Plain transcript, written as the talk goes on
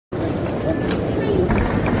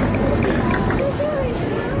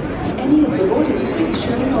Any of the boarding is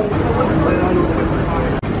shown on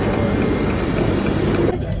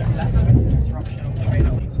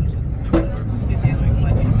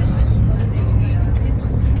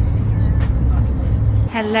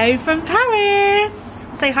Hello from Paris!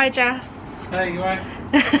 Say hi, Jess. Hey, you alright?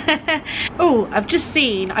 Oh, I've just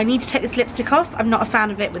seen, I need to take this lipstick off. I'm not a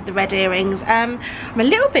fan of it with the red earrings. I'm a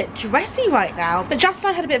little bit dressy right now, but Jess and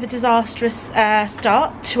I had a bit of a disastrous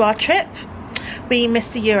start to our trip. We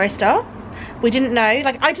missed the Eurostar. We didn't know,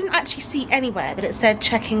 like I didn't actually see anywhere that it said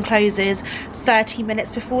check-in closes 30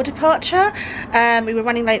 minutes before departure. We were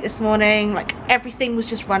running late this morning, like everything was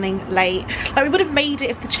just running late. Like we would have made it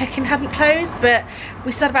if the check-in hadn't closed, but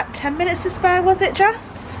we still had about 10 minutes to spare, was it,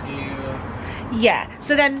 Jess? Yeah,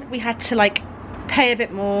 so then we had to like pay a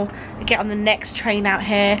bit more and get on the next train out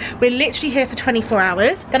here. We're literally here for 24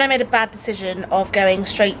 hours. Then I made a bad decision of going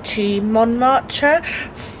straight to Montmartre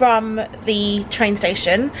from the train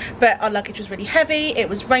station, but our luggage was really heavy, it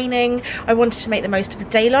was raining, I wanted to make the most of the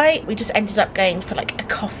daylight. We just ended up going for like a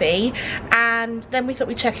coffee, and then we thought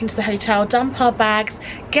we'd check into the hotel, dump our bags,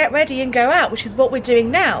 get ready and go out, which is what we're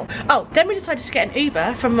doing now. Oh, then we decided to get an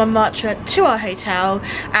Uber from Montmartre to our hotel,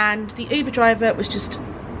 and the Uber driver was just,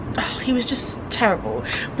 oh, he was just terrible.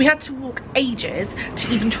 We had to walk ages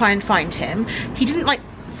to even try and find him. He didn't like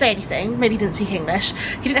say anything, maybe he didn't speak English,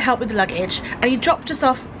 he didn't help with the luggage, and he dropped us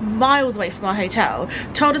off miles away from our hotel,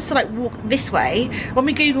 told us to like walk this way. When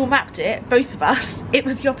we Google mapped it, both of us, it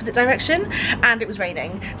was the opposite direction and it was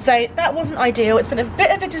raining, so that wasn't ideal. It's been a bit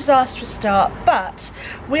of a disastrous start, but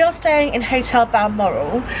we are staying in Hotel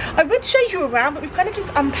Balmoral. I would show you around, but we've kind of just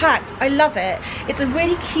unpacked. I love it. It's a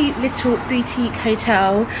really cute little boutique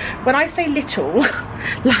hotel. When I say little,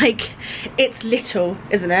 like it's little,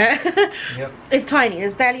 isn't it? Yep. It's tiny.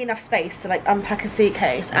 There's barely enough space to like unpack a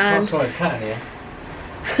suitcase, and swing a cat in here.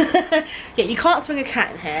 yeah, you can't swing a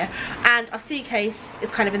cat in here, and our suitcase is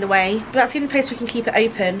kind of in the way, but that's the only place we can keep it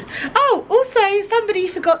open. Oh, also somebody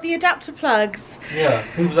forgot the adapter plugs. Yeah,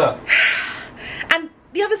 who was that? And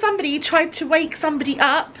the other somebody tried to wake somebody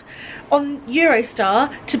up on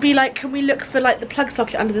Eurostar to be like, can we look for like the plug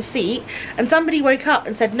socket under the seat, and somebody woke up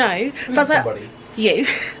and said no. So I was like, you.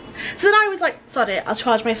 So then I was like, sod it, I'll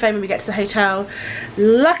charge my phone when we get to the hotel.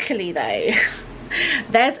 Luckily though,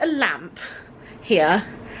 there's a lamp here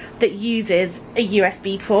that uses a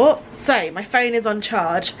USB port, so my phone is on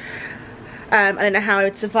charge. I don't know how I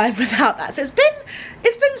would survive without that. So it's been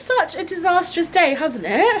such a disastrous day, hasn't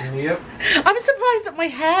it? Yep. I'm surprised that my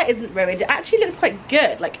hair isn't ruined. It actually looks quite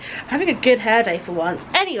good. Like, I'm having a good hair day for once.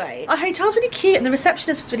 Anyway, our hotel's really cute and the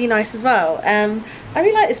receptionist was really nice as well. I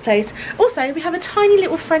really like this place. Also, we have a tiny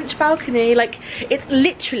little French balcony. Like, it's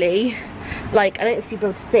literally, like, I don't know if you'll be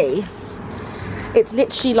able to see. It's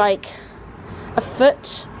literally like a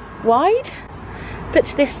foot wide, but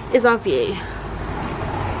this is our view.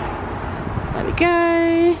 There we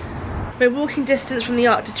go. We're walking distance from the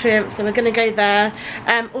Arc de Triomphe, so we're going to go there.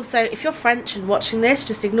 Also, if you're French and watching this,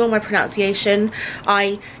 just ignore my pronunciation.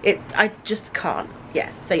 I just can't.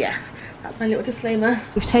 Yeah, so yeah, that's my little disclaimer.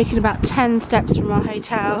 We've taken about 10 steps from our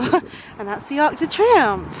hotel, and that's the Arc de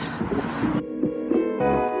Triomphe.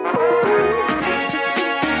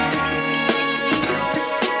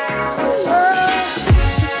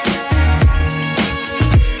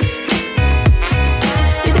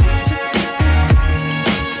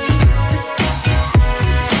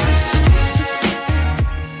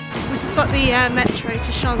 The metro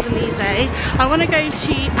to Champs-Elysees. I want to go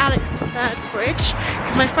to Alex III Bridge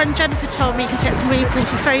because my friend Jennifer told me you can take some really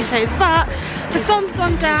pretty photos, but the sun's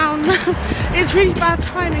gone down. It's really bad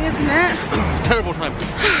timing, isn't it? It's terrible timing.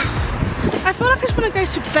 I feel like I just want to go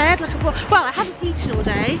to bed, like well, I haven't eaten all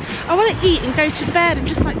day. I want to eat and go to bed and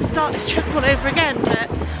just like start this trip all over again, but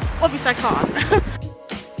obviously I can't.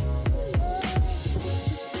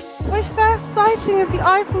 My first sighting of the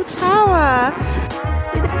Eiffel Tower.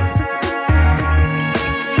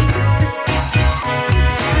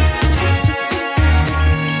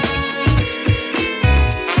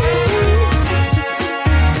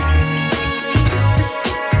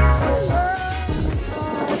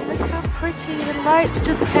 The lights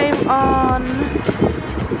just came on.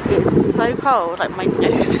 It's so cold, like my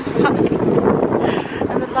nose is running.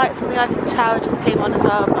 And the lights on the Eiffel Tower just came on as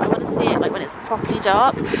well, but I want to see it like when it's properly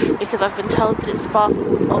dark, because I've been told that it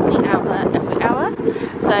sparkles on the hour every hour.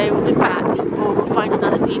 So we'll be back, or we'll find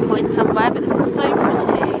another viewpoint somewhere, but this is so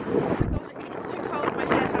pretty.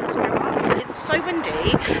 It's so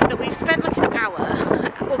windy that we've spent like an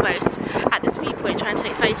hour almost at this viewpoint trying to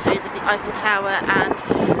take photos of the Eiffel Tower and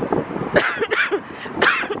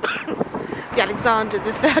the Alexander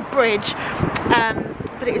the Third Bridge,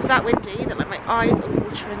 but it is that windy that like my eyes are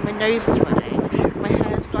watering, my nose is running, my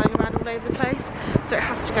hair is flying around all over the place, so it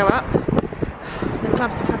has to go up. The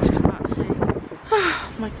gloves have had to come out too.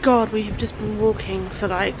 Oh my god, we have just been walking for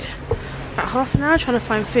like about half an hour trying to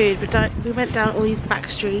find food, but we went down all these back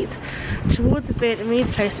streets towards the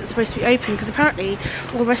Vietnamese place that's supposed to be open, because apparently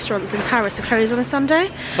all restaurants in Paris are closed on a Sunday.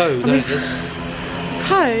 Oh, there it is.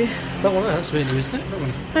 Oh. That one there, that's Vietnamese, isn't it? That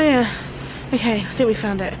one. Oh yeah. Okay, I think we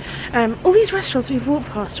found it. All these restaurants we've walked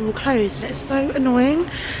past are all closed, and it's so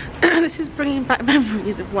annoying. This is bringing back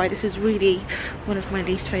memories of why this is really one of my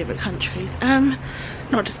least favourite countries.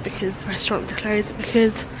 Not just because restaurants are closed, but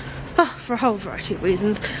because, for a whole variety of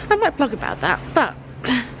reasons. I might blog about that, but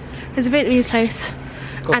there's a Vietnamese place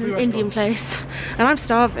and an Indian place, and I'm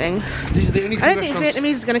starving. These are the only I don't think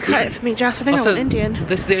Vietnamese is going to cut it for me, Jess. I think I want Indian.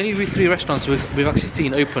 This is the only 3 restaurants we've actually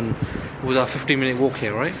seen open with our 15-minute walk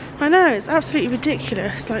here, right? I know, it's absolutely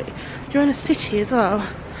ridiculous. Like, you're in a city as well.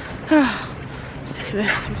 I'm sick of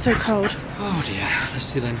this, I'm so cold. Oh dear, let's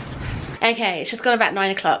see then. Okay, it's just gone about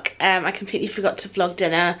 9 o'clock. I completely forgot to vlog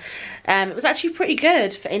dinner. It was actually pretty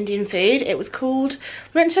good for Indian food. It was called,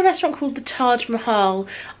 we went to a restaurant called the Taj Mahal.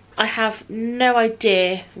 I have no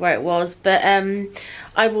idea where it was, but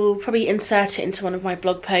I will probably insert it into one of my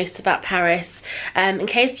blog posts about Paris. In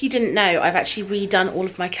case you didn't know, I've actually redone all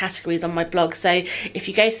of my categories on my blog. So if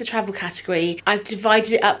you go to the travel category, I've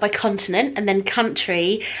divided it up by continent and then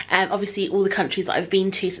country. Obviously all the countries that I've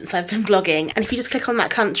been to since I've been blogging. And if you just click on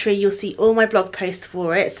that country, you'll see all my blog posts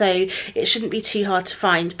for it. So it shouldn't be too hard to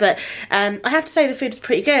find. But I have to say the food is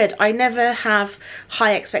pretty good. I never have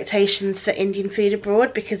high expectations for Indian food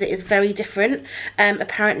abroad because it is very different.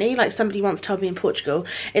 Apparently, like somebody once told me in Portugal,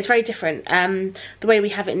 it's very different. The way we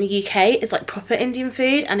have it in the UK is like proper Indian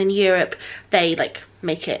food, and in Europe they like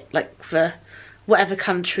make it like for whatever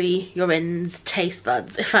country you're in's taste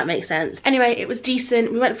buds, if that makes sense. Anyway, it was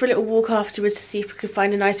decent. We went for a little walk afterwards to see if we could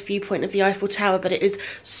find a nice viewpoint of the Eiffel Tower, but it is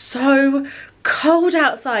so cold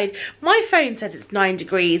outside. My phone says it's 9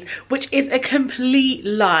 degrees, which is a complete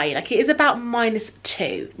lie. Like, it is about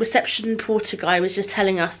 -2. Reception porter guy was just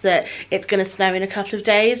telling us that it's gonna snow in a couple of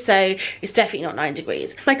days, so it's definitely not 9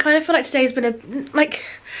 degrees. I kind of feel like today's been a, like,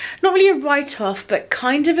 not really a write-off, but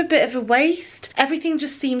kind of a bit of a waste. Everything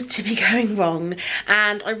just seems to be going wrong,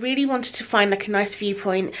 and I really wanted to find like a nice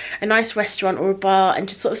viewpoint, a nice restaurant or a bar, and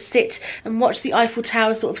just sort of sit and watch the Eiffel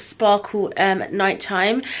Tower sort of sparkle at night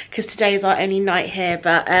time, because today is our only night here.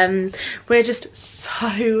 But we're just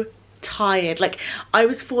so tired. Like, I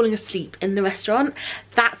was falling asleep in the restaurant.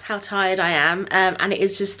 That's how tired I am. And it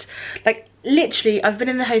is just like, literally, I've been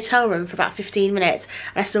in the hotel room for about 15 minutes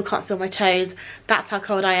and I still can't feel my toes. That's how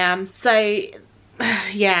cold I am. So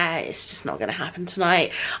yeah, it's just not gonna happen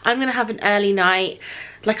tonight. I'm gonna have an early night.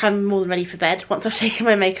 Like, I'm more than ready for bed once I've taken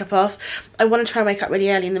my makeup off. I want to try and wake up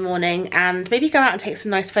really early in the morning and maybe go out and take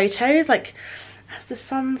some nice photos, like as the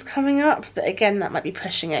sun's coming up, but again, that might be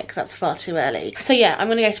pushing it because that's far too early. So yeah, I'm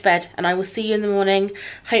gonna go to bed and I will see you in the morning,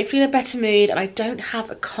 hopefully in a better mood. And I don't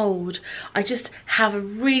have a cold, I just have a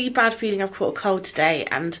really bad feeling I've caught a cold today,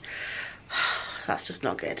 and that's just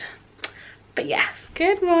not good. But yeah,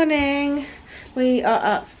 good morning. We are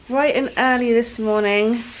up bright and early this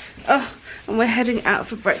morning. Oh, and we're heading out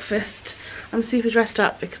for breakfast. I'm super dressed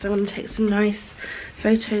up because I want to take some nice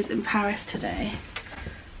photos in Paris today.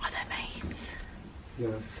 Are there maids?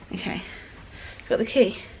 Yeah. Okay. Got the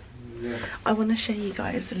key? Yeah. I want to show you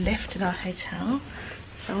guys the lift in our hotel.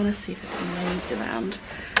 So I want to see if there's some maids around.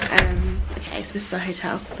 Okay, so this is our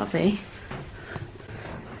hotel. Lovely.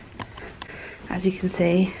 As you can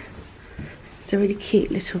see, it's a really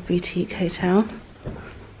cute little boutique hotel.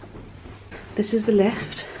 This is the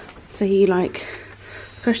lift. So you like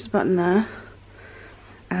push the button there,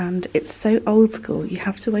 and it's so old school. You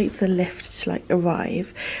have to wait for the lift to like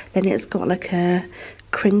arrive. Then it's got like a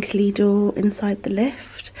crinkly door inside the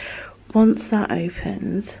lift. Once that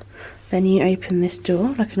opens, then you open this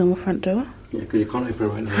door like a normal front door. Yeah, because you can't open it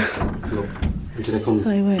right now. Look, until it comes.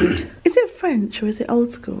 So weird. Is it French or is it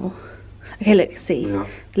old school? Okay, look, see. Yeah.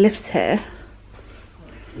 The lift's here.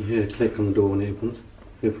 You hear a click on the door when it opens,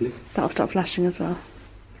 hopefully. That'll start flashing as well.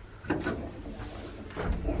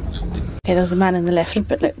 Okay, there's a man in the lift,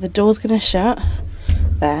 but look, the door's gonna shut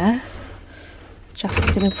there.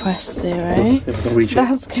 Just gonna press 0.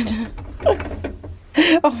 That's gonna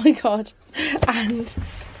oh my god. And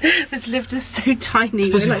this lift is so tiny.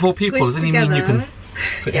 Especially like 4 people, doesn't it mean you can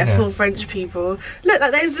fit in there? 4 French people. Look,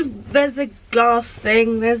 like there's the glass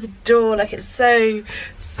thing, there's the door, like it's so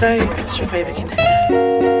claustrophobic in here.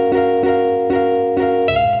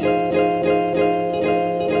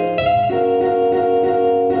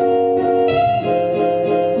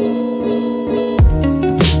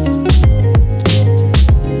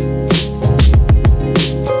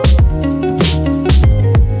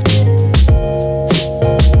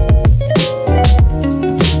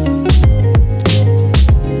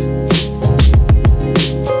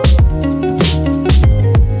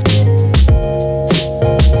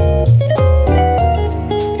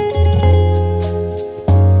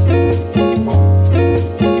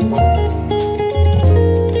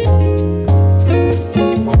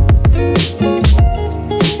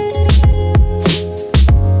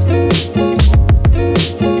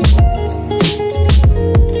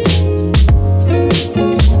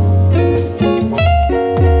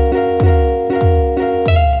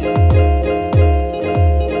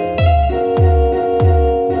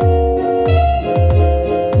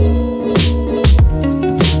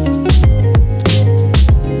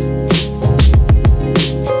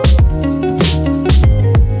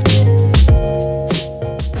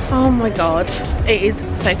 my god, it is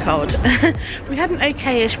so cold. We had an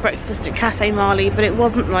okay-ish breakfast at Cafe Marley, but it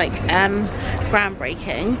wasn't like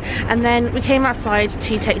groundbreaking. And then we came outside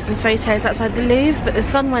to take some photos outside the Louvre, but the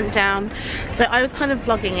sun went down, so I was kind of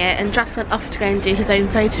vlogging it, and Jas went off to go and do his own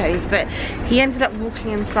photos, but he ended up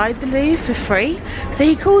walking inside the Louvre for free. So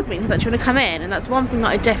he called me and he's like, do you want to come in? And that's one thing that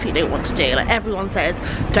I definitely don't want to do. Like, everyone says,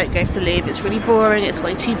 don't go to the Louvre, it's really boring, it's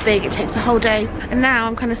way too big, it takes a whole day. And now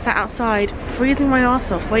I'm kind of sat outside freezing my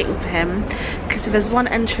arse off waiting for him, because there's one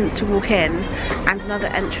entrance to walk in and another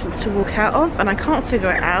entrance to walk out of, and I can't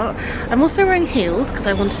figure it out. I'm also wearing heels because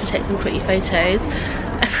I wanted to take some pretty photos.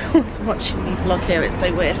 Everyone's watching me vlog here, it's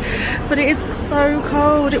so weird, but it is so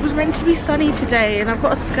cold. It was meant to be sunny today and I've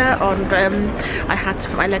got a skirt on, but I had to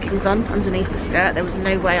put my leggings on underneath the skirt. There was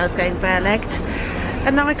no way I was going bare-legged,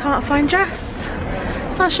 and now I can't find Jas.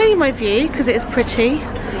 So I'll show you my view because it is pretty,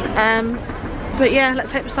 but yeah,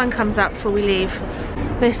 let's hope the sun comes up before we leave.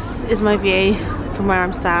 This is my view from where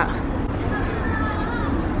I'm sat.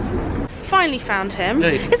 Finally found him.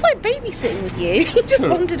 Hey. It's like babysitting with you. He just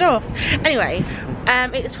wandered off. Anyway,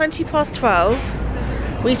 it's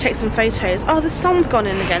 12:20. We take some photos. Oh, the sun's gone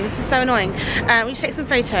in again. This is so annoying. We take some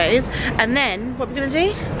photos, and then what we're gonna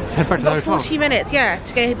do? Head back to the hotel. 40 minutes, yeah,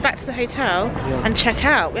 to go back to the hotel and check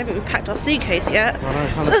out. We haven't even packed our suitcase yet.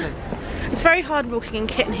 It's very hard walking in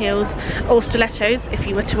kitten heels or stilettos if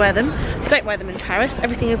you were to wear them. Don't wear them in Paris.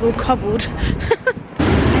 Everything is all cobbled.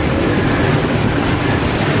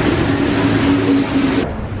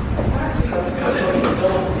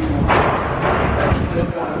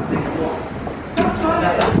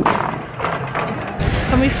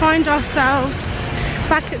 And we find ourselves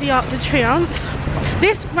back at the Arc de Triomphe.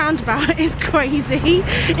 This roundabout is crazy.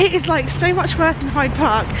 It is like so much worse than Hyde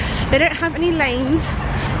Park. They don't have any lanes,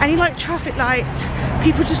 any like traffic lights.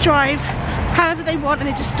 People just drive however they want and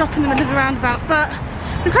they just stop in the middle of the roundabout. But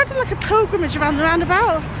we've kind of like a pilgrimage around the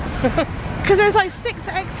roundabout because there's like 6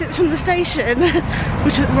 exits from the station,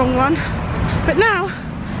 which is the wrong one. But now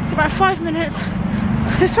it's about 5 minutes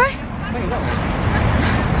this way.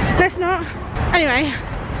 No, it's not. Anyway,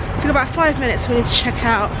 it's about 5 minutes we need to check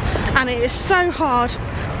out, and it is so hard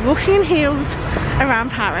walking in heels around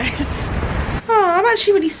Paris. Oh, I'm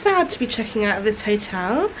actually really sad to be checking out of this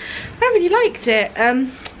hotel. I really liked it.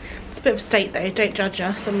 It's a bit of a state though, don't judge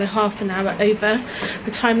us, and we're half an hour over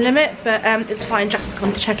the time limit, but it's fine. Just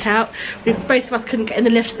gone to check out. Both of us couldn't get in the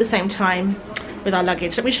lift at the same time with our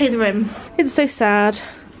luggage. Let me show you the room. It's so sad.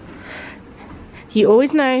 You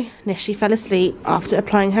always know Nishi fell asleep after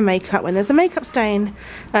applying her makeup when there's a makeup stain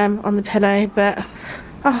on the pillow, but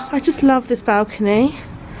oh, I just love this balcony.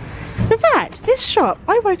 In fact, this shop,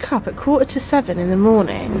 I woke up at 7:15 in the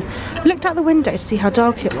morning, looked out the window to see how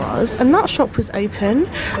dark it was, and that shop was open.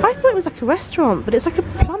 I thought it was like a restaurant, but it's like a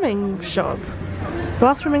plumbing shop.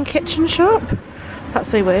 Bathroom and kitchen shop? That's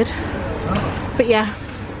so weird. But yeah.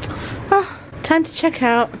 Oh, time to check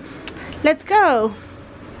out. Let's go.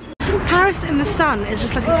 Paris in the sun is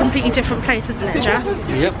just like a completely different place, isn't it, Jas?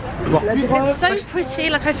 Yep. It's so pretty.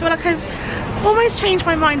 Like, I feel like I've almost changed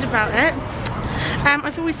my mind about it.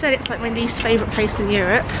 I've always said it's like my least favourite place in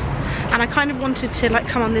Europe, and I kind of wanted to like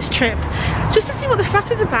come on this trip just to see what the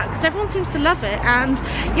fuss is about, because everyone seems to love it. And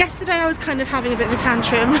yesterday I was kind of having a bit of a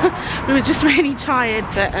tantrum. We were just really tired,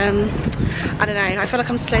 but I don't know, I feel like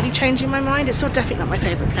I'm slowly changing my mind. It's still definitely not my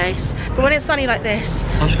favourite place, but when it's sunny like this,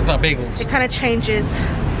 I'm just looking at bagels. it kind of changes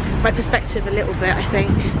my perspective a little bit, I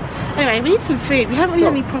think. Anyway, we need some food. We haven't really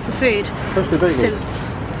had any proper food since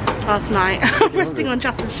last night. I'm resting on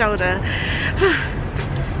Justin's shoulder.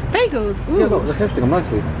 Bagels. Ooh. Yeah, look, they're toasting them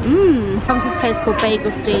nicely. Come to this place called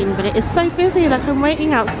Bagelstein, but it is so busy. Like, I'm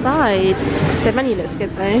waiting outside. The menu looks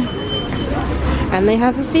good though, and they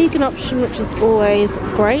have a vegan option, which is always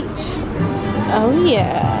great. Oh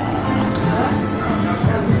yeah.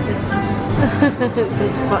 It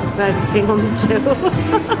says fuck Burger King on the till.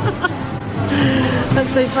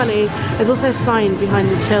 That's so funny. There's also a sign behind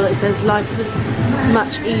the till that says life is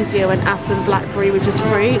much easier when apple and blackberry were just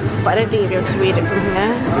fruits, but I don't think you'll be able to read it from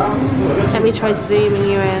here. Let me try zooming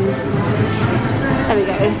you in. There we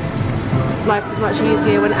go. Life was much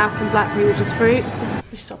easier when apple and blackberry were just fruits.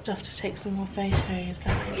 We stopped off to take some more photos,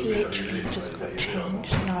 and I literally just got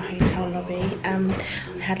changed in our hotel lobby.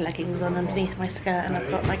 I had leggings on underneath my skirt, and I've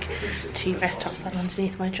got like 2 vest tops on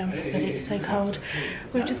underneath my jumper, but it's so cold.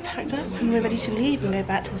 We've just packed up and we're ready to leave and go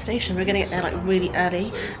back to the station. We're gonna get there like really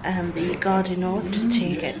early, the Gare du Nord, just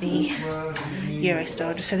to get the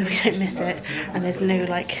Eurostar, just so that we don't miss it, and there's no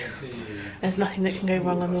like, there's nothing that can go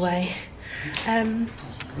wrong on the way.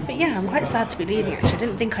 But yeah, I'm quite sad to be leaving actually. I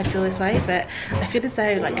didn't think I'd feel this way, but I feel as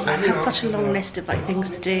though like I've had such a long list of like things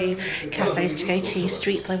to do, cafes to go to,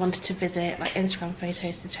 streets I wanted to visit, like Instagram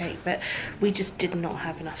photos to take, but we just did not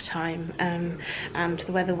have enough time, and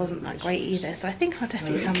the weather wasn't that great either, so I think I'll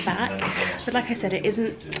definitely come back. But like I said, it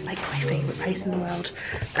isn't like my favourite place in the world.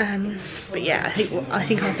 But yeah, I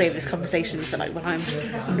think I'll save this conversation for like when I'm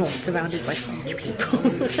not surrounded by huge people.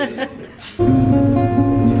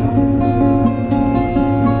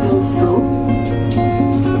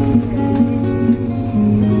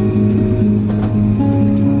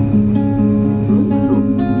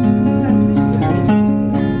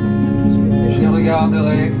 Je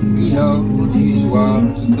regarderai l'îlot du soir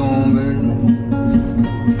qui tombe.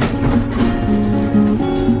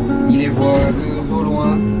 Il les voit au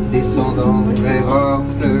loin descendant vers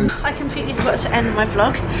Orfleur. I completely forgot to end my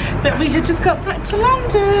vlog, but we had just got back to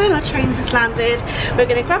London. Our train's just landed. We're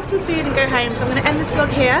going to grab some food and go home, so I'm going to end this vlog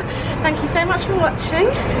here. Thank you so much for watching.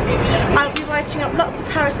 I'll be writing up lots of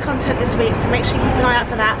Paris content this week, so make sure you keep an eye out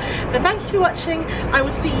for that. But thank you for watching. I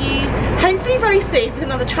will see you hopefully very soon with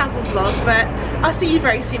another travel vlog, but I'll see you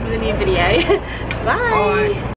very soon with a new video. Bye. Bye.